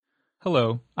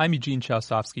Hello, I'm Eugene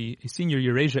Chausovsky, a senior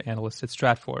Eurasia analyst at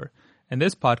Stratfor, and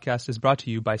this podcast is brought to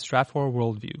you by Stratfor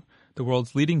Worldview, the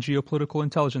world's leading geopolitical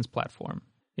intelligence platform.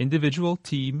 Individual,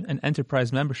 team, and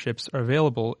enterprise memberships are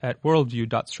available at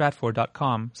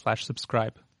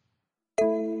worldview.stratfor.com/subscribe.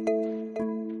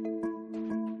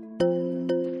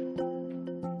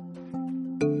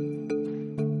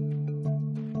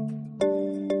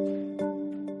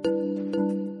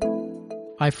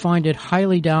 I find it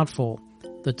highly doubtful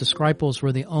that the Skripals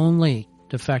were the only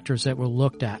defectors that were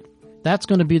looked at. That's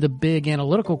going to be the big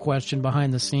analytical question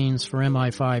behind the scenes for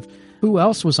MI5. Who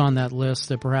else was on that list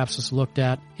that perhaps was looked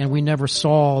at and we never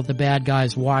saw the bad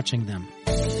guys watching them?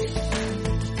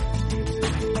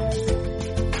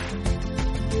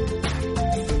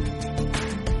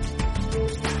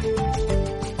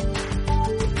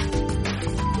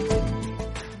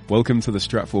 Welcome to the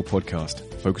Stratfor podcast,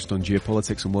 focused on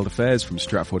geopolitics and world affairs from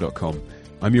Stratfor.com.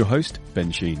 I'm your host,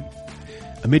 Ben Sheen.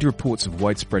 Amid reports of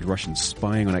widespread Russian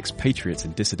spying on expatriates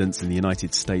and dissidents in the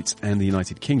United States and the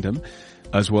United Kingdom,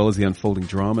 as well as the unfolding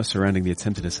drama surrounding the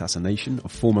attempted assassination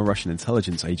of former Russian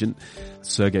intelligence agent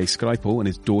Sergei Skripal and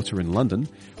his daughter in London,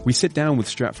 we sit down with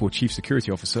Stratfor Chief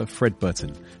Security Officer Fred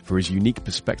Burton for his unique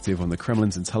perspective on the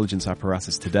Kremlin's intelligence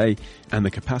apparatus today and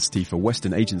the capacity for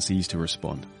Western agencies to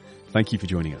respond. Thank you for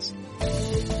joining us.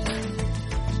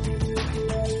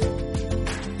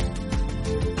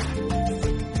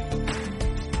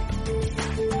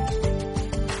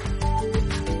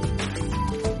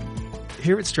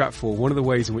 Here at Stratfor, one of the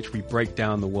ways in which we break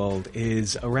down the world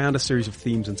is around a series of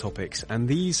themes and topics, and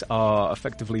these are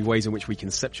effectively ways in which we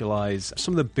conceptualize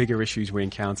some of the bigger issues we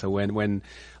encounter when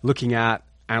looking at,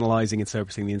 analyzing,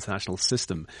 interpreting the international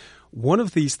system. One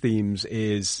of these themes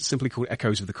is simply called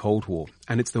Echoes of the Cold War,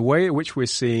 and it's the way in which we're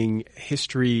seeing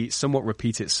history somewhat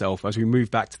repeat itself as we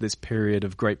move back to this period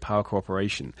of great power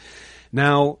cooperation.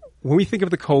 Now, when we think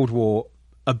of the Cold War,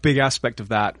 a big aspect of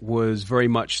that was very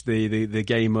much the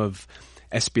game of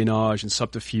espionage and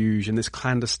subterfuge and this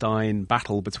clandestine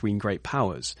battle between great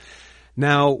powers.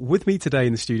 Now, with me today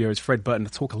in the studio is Fred Burton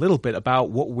to talk a little bit about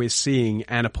what we're seeing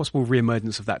and a possible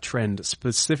reemergence of that trend,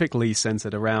 specifically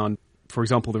centered around, for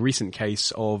example, the recent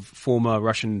case of former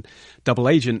Russian double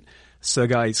agent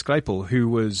Sergei Skripal, who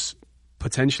was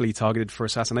potentially targeted for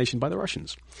assassination by the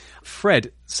Russians.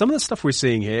 Fred, some of the stuff we're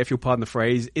seeing here, if you'll pardon the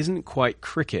phrase, isn't quite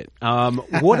cricket.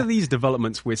 What are these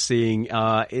developments we're seeing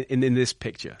in this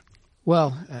picture?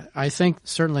 Well, I think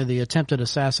certainly the attempted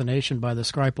assassination by the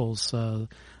Skripals,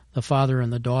 the father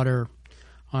and the daughter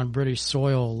on British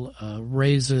soil,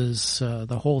 raises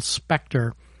the whole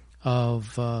specter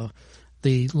of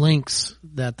the links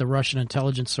that the Russian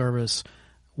intelligence service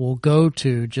will go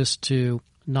to just to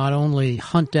not only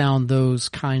hunt down those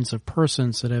kinds of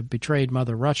persons that have betrayed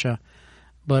Mother Russia,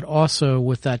 but also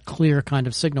with that clear kind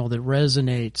of signal that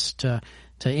resonates to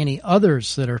any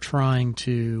others that are trying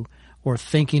to or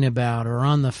thinking about or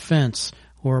on the fence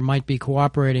or might be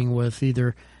cooperating with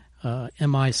either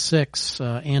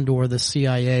MI6 and or the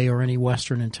CIA or any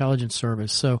Western intelligence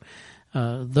service. So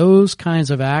those kinds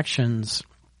of actions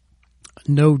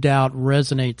no doubt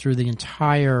resonate through the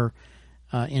entire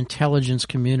intelligence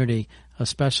community,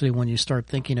 especially when you start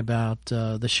thinking about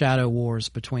the shadow wars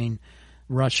between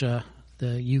Russia,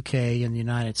 the UK, and the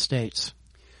United States.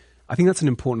 I think that's an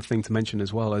important thing to mention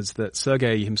as well, is that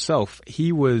Sergei himself,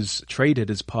 he was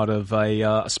traded as part of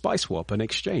a spy swap, an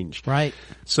exchange. Right.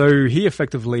 So he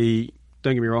effectively,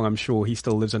 don't get me wrong, I'm sure he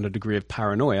still lives under a degree of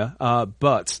paranoia,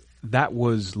 but that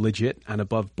was legit and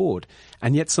above board.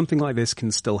 And yet something like this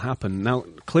can still happen. Now,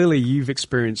 clearly you've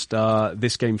experienced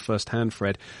this game firsthand,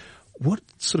 Fred. What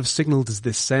sort of signal does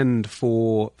this send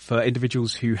for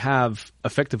individuals who have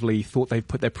effectively thought they've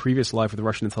put their previous life with the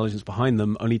Russian intelligence behind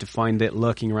them, only to find it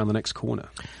lurking around the next corner?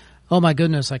 Oh my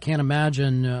goodness, I can't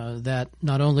imagine that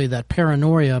not only that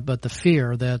paranoia, but the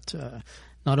fear that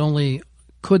not only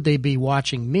could they be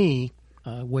watching me,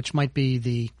 which might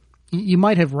be you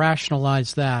might have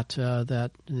rationalized that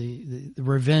the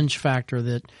revenge factor,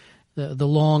 that the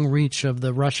long reach of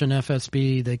the Russian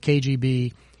FSB, the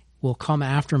KGB, will come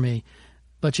after me.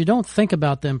 But you don't think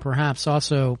about them perhaps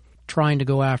also trying to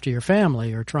go after your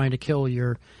family or trying to kill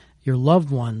your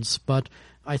loved ones. But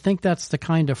I think that's the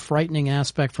kind of frightening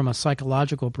aspect from a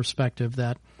psychological perspective,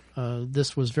 that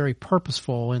this was very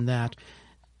purposeful in that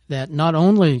not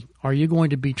only are you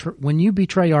going to when you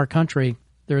betray our country,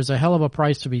 there's a hell of a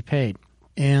price to be paid.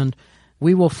 And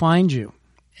we will find you,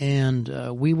 and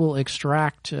we will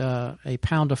extract a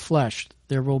pound of flesh.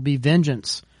 There will be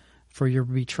vengeance for your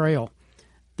betrayal.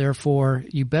 Therefore,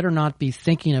 you better not be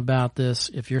thinking about this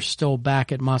if you're still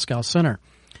back at Moscow Center.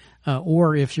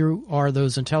 or if you are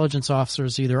those intelligence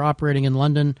officers either operating in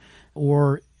London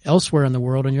or elsewhere in the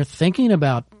world and you're thinking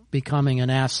about becoming an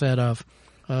asset of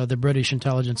the British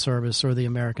intelligence service or the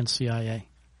American CIA.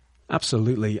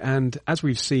 Absolutely. And as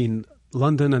we've seen,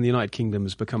 London and the United Kingdom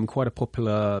has become quite a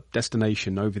popular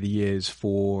destination over the years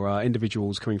for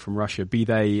individuals coming from Russia, be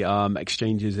they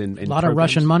exchanges in a lot of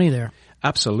Russian money there.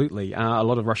 Absolutely. A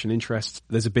lot of Russian interests.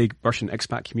 There's a big Russian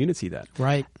expat community there.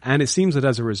 Right. And it seems that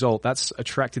as a result, that's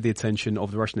attracted the attention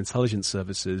of the Russian intelligence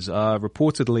services.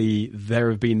 Reportedly, there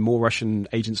have been more Russian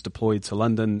agents deployed to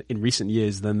London in recent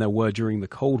years than there were during the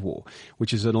Cold War,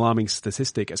 which is an alarming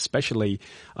statistic, especially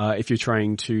if you're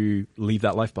trying to leave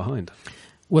that life behind.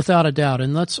 Without a doubt.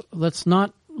 And let's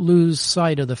not lose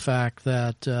sight of the fact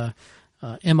that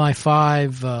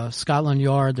MI5, Scotland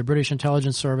Yard, the British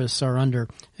Intelligence Service are under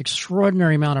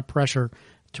extraordinary amount of pressure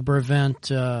to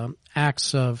prevent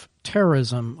acts of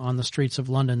terrorism on the streets of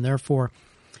London. Therefore,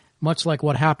 much like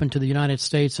what happened to the United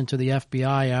States and to the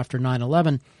FBI after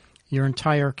 9/11, your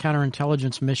entire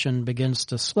counterintelligence mission begins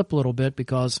to slip a little bit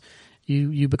because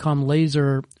you become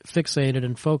laser fixated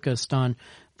and focused on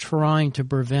trying to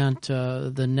prevent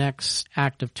the next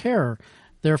act of terror.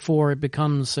 Therefore, it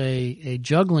becomes a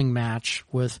juggling match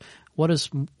with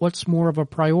what's more of a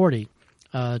priority,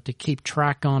 to keep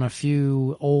track on a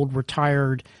few old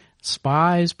retired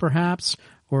spies, perhaps,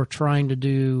 or trying to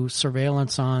do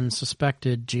surveillance on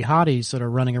suspected jihadis that are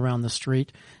running around the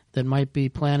street that might be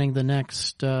planning the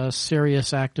next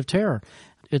serious act of terror.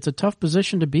 It's a tough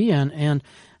position to be in, and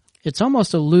it's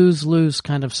almost a lose-lose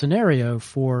kind of scenario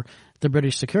for the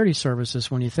British security services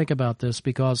when you think about this,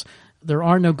 because there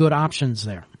are no good options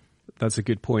there. That's a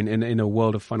good point. In a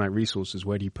world of finite resources,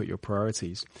 where do you put your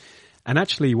priorities? And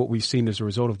actually what we've seen as a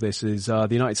result of this is the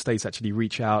United States actually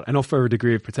reach out and offer a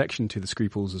degree of protection to the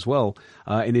Skripals as well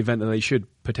in the event that they should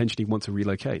potentially want to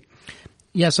relocate.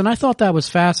 Yes, and I thought that was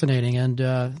fascinating, and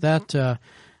that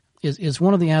is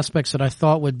one of the aspects that I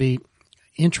thought would be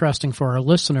interesting for our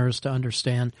listeners to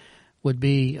understand, would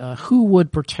be who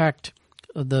would protect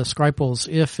the Skripals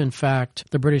if, in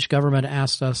fact, the British government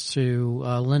asked us to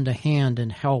lend a hand and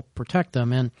help protect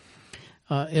them. And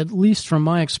at least from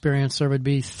my experience, there would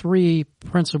be three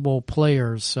principal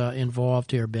players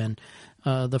involved here, Ben.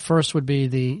 The first would be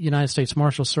the United States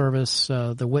Marshal Service,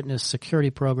 the Witness Security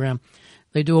Program.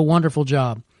 They do a wonderful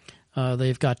job.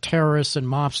 They've got terrorists and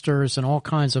mobsters and all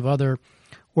kinds of other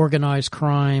organized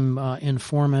crime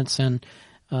informants and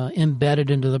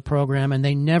embedded into the program, and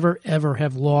they never, ever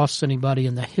have lost anybody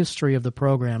in the history of the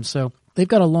program. So they've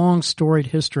got a long, storied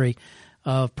history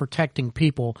of protecting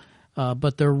people,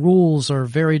 but their rules are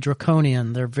very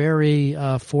draconian. They're very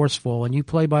forceful, and you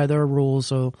play by their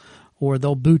rules or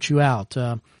they'll boot you out.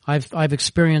 I've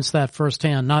experienced that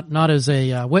firsthand, not as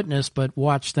a witness, but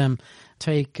watched them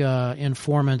take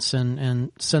informants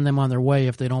and send them on their way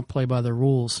if they don't play by their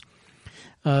rules.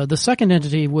 The second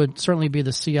entity would certainly be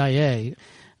the CIA.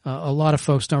 A lot of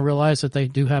folks don't realize that they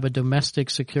do have a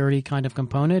domestic security kind of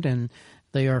component, and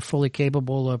they are fully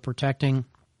capable of protecting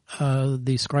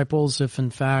the Skripals if,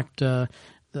 in fact,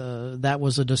 that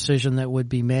was a decision that would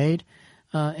be made.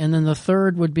 And then the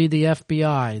third would be the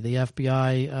FBI. The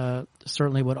FBI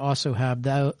certainly would also have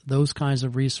those kinds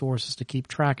of resources to keep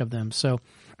track of them.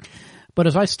 But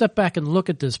as I step back and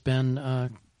look at this, Ben,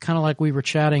 kind of like we were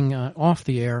chatting off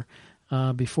the air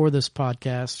before this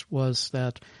podcast, was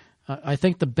that I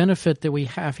think the benefit that we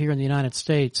have here in the United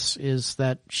States is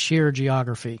that sheer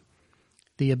geography,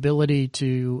 the ability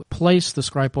to place the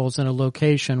Skripals in a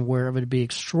location where it would be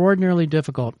extraordinarily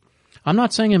difficult. I'm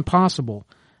not saying impossible,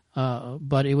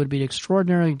 but it would be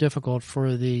extraordinarily difficult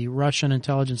for the Russian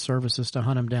intelligence services to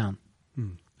hunt them down.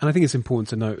 And I think it's important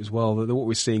to note as well that what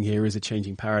we're seeing here is a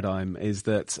changing paradigm, is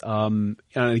that, and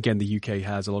again, the UK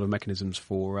has a lot of mechanisms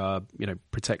for,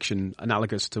 protection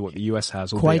analogous to what the US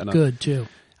has. Quite good, too.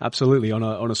 Absolutely, on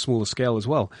a smaller scale as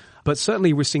well. But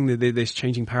certainly we're seeing this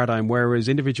changing paradigm, whereas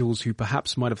individuals who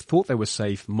perhaps might have thought they were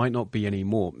safe might not be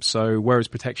anymore. So whereas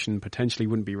protection potentially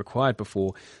wouldn't be required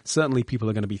before, certainly people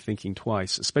are going to be thinking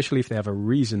twice, especially if they have a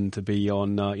reason to be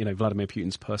on, Vladimir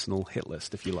Putin's personal hit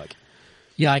list, if you like.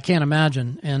 Yeah, I can't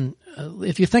imagine. And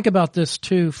if you think about this,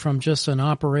 too, from just an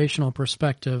operational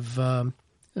perspective,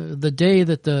 the day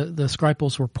that the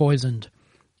Skripals were poisoned,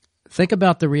 think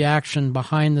about the reaction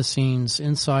behind the scenes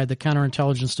inside the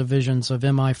counterintelligence divisions of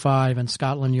MI5 and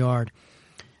Scotland Yard.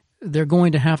 They're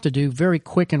going to have to do very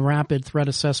quick and rapid threat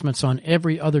assessments on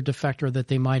every other defector that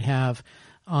they might have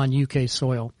on UK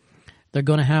soil. They're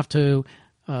going to have to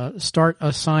start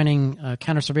assigning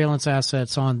counter-surveillance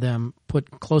assets on them,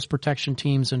 put close protection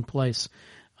teams in place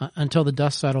until the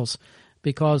dust settles,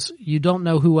 because you don't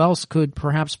know who else could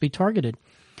perhaps be targeted.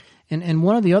 And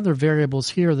one of the other variables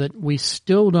here that we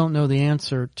still don't know the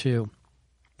answer to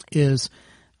is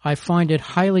I find it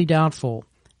highly doubtful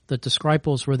that the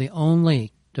Skripals were the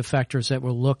only defectors that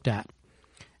were looked at.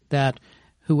 That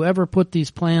whoever put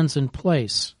these plans in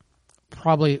place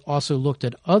probably also looked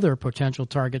at other potential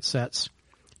target sets,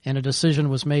 and a decision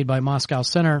was made by Moscow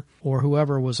Center or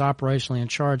whoever was operationally in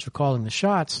charge of calling the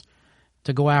shots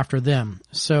to go after them.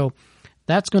 So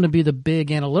that's going to be the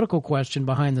big analytical question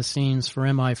behind the scenes for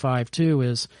MI5 too,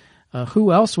 is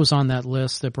who else was on that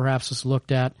list that perhaps was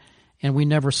looked at and we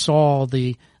never saw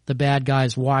the bad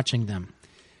guys watching them.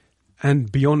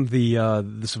 And beyond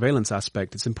the surveillance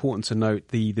aspect, it's important to note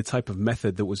the type of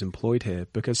method that was employed here,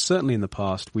 because certainly in the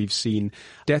past we've seen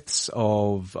deaths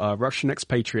of Russian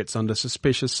expatriates under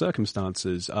suspicious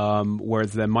circumstances,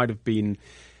 whereas there might have been,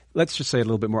 let's just say, a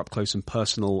little bit more up close and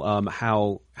personal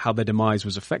how their demise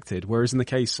was affected. Whereas in the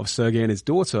case of Sergei and his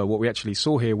daughter, what we actually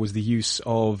saw here was the use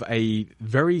of a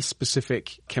very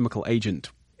specific chemical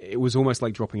agent. It was almost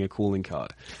like dropping a calling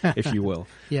card, if you will.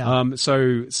 Yeah.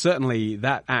 So certainly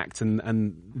that act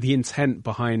and the intent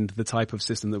behind the type of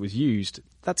system that was used,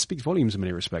 that speaks volumes in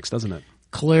many respects, doesn't it?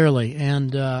 Clearly.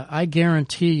 And I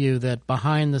guarantee you that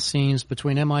behind the scenes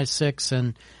between MI6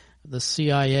 and the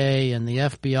CIA and the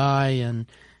FBI and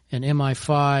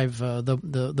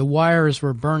MI5, the wires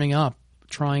were burning up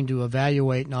trying to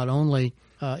evaluate not only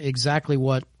exactly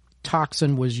what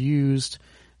toxin was used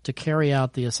to carry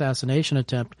out the assassination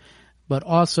attempt, but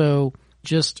also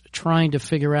just trying to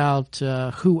figure out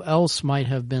who else might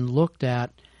have been looked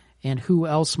at and who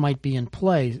else might be in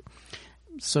play.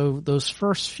 So those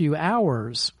first few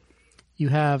hours, you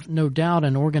have no doubt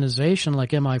an organization like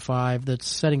MI5 that's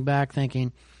sitting back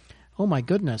thinking, oh my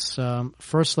goodness,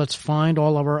 first let's find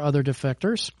all of our other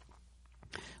defectors.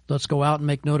 Let's go out and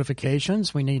make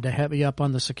notifications. We need to heavy up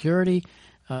on the security.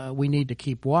 We need to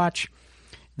keep watch.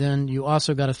 Then you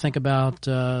also got to think about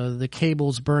the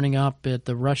cables burning up at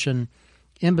the Russian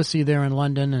embassy there in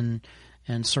London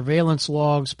and surveillance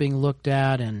logs being looked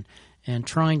at and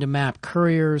trying to map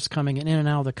couriers coming in and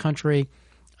out of the country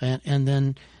and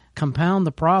then compound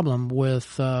the problem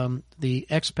with the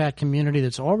expat community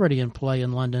that's already in play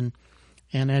in London.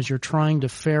 And as you're trying to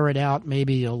ferret out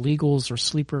maybe illegals or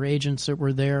sleeper agents that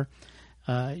were there,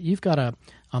 you've got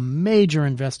a major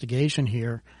investigation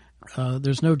here.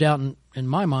 There's no doubt in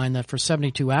my mind that for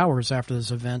 72 hours after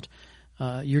this event,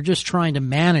 you're just trying to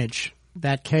manage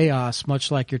that chaos,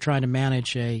 much like you're trying to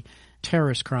manage a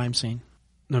terrorist crime scene.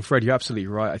 No, Fred, you're absolutely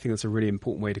right. I think that's a really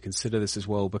important way to consider this as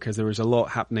well, because there is a lot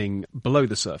happening below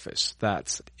the surface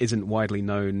that isn't widely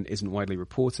known, isn't widely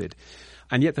reported.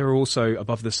 And yet there are also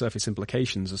above the surface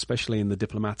implications, especially in the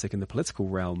diplomatic and the political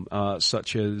realm,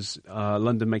 such as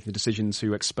London making the decision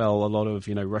to expel a lot of,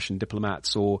 Russian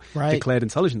diplomats or declared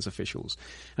intelligence officials.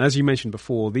 And as you mentioned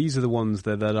before, these are the ones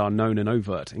that are known and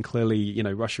overt. And clearly,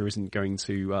 Russia isn't going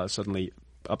to suddenly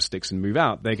up sticks and move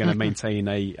out. They're going to maintain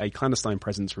a clandestine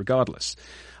presence regardless.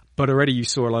 But already you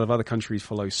saw a lot of other countries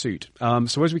follow suit.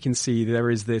 So as we can see, there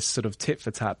is this sort of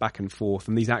tit-for-tat back and forth,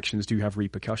 and these actions do have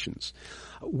repercussions.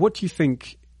 What do you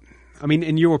think? I mean,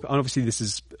 in Europe, obviously this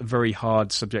is a very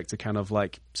hard subject to kind of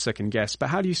like second guess, but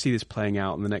how do you see this playing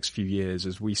out in the next few years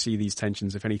as we see these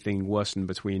tensions, if anything, worsen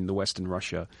between the West and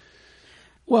Russia?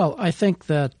 Well, I think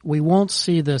that we won't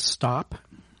see this stop.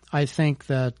 I think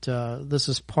that this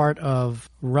is part of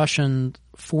Russian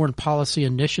foreign policy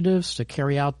initiatives to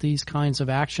carry out these kinds of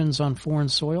actions on foreign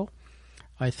soil.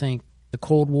 I think the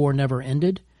Cold War never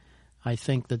ended. I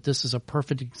think that this is a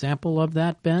perfect example of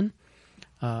that, Ben.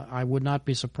 I would not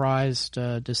be surprised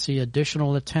to see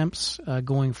additional attempts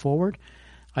going forward.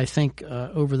 I think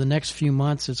over the next few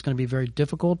months it's going to be very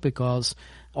difficult because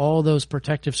all those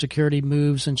protective security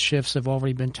moves and shifts have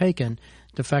already been taken.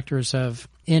 Defectors have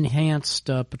enhanced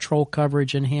patrol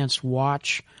coverage, enhanced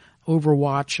watch,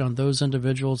 overwatch on those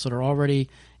individuals that are already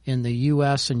in the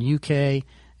U.S. and U.K.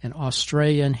 and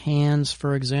Australian hands,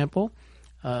 for example.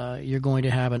 You're going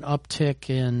to have an uptick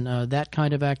in that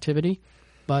kind of activity.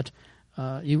 But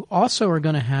you also are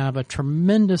going to have a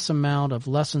tremendous amount of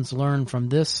lessons learned from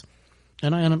this.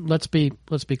 And let's be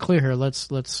clear here.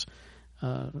 It's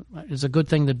a good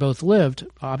thing that both lived,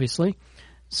 obviously.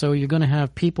 So you're going to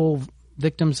have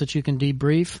victims that you can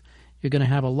debrief. You're going to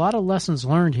have a lot of lessons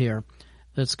learned here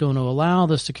that's going to allow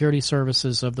the security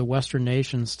services of the Western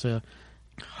nations to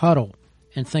huddle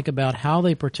and think about how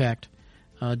they protect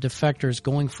defectors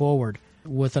going forward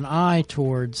with an eye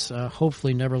towards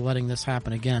hopefully never letting this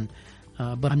happen again.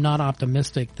 But I'm not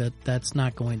optimistic that that's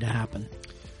not going to happen.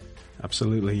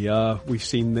 Absolutely. We've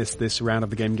seen this round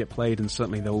of the game get played, and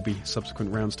certainly there will be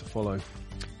subsequent rounds to follow.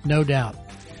 No doubt.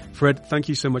 Fred, thank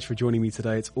you so much for joining me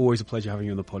today. It's always a pleasure having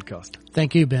you on the podcast.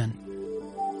 Thank you, Ben.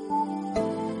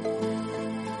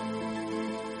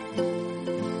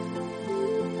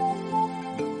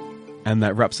 And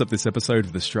that wraps up this episode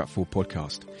of the Stratfor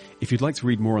podcast. If you'd like to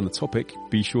read more on the topic,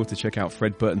 be sure to check out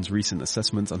Fred Burton's recent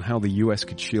assessment on how the US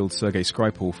could shield Sergei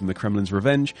Skripal from the Kremlin's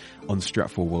revenge on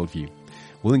Stratfor Worldview.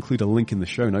 We'll include a link in the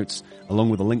show notes, along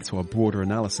with a link to our broader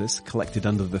analysis collected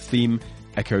under the theme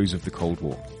Echoes of the Cold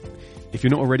War. If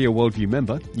you're not already a Worldview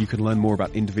member, you can learn more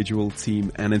about individual,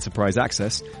 team, and enterprise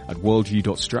access at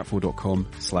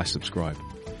worldview.stratfor.com/subscribe.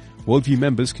 Worldview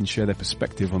members can share their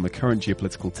perspective on the current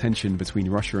geopolitical tension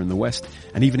between Russia and the West,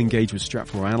 and even engage with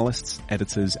Stratfor analysts,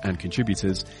 editors, and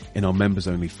contributors in our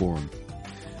members-only forum.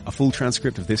 A full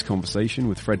transcript of this conversation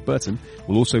with Fred Burton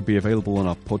will also be available on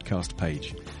our podcast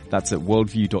page. That's at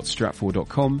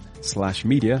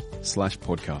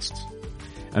worldview.stratfor.com/media/podcasts.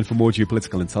 And for more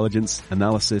geopolitical intelligence,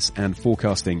 analysis, and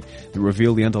forecasting that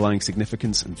reveal the underlying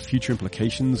significance and future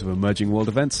implications of emerging world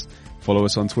events, follow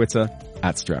us on Twitter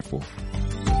 @Stratfor.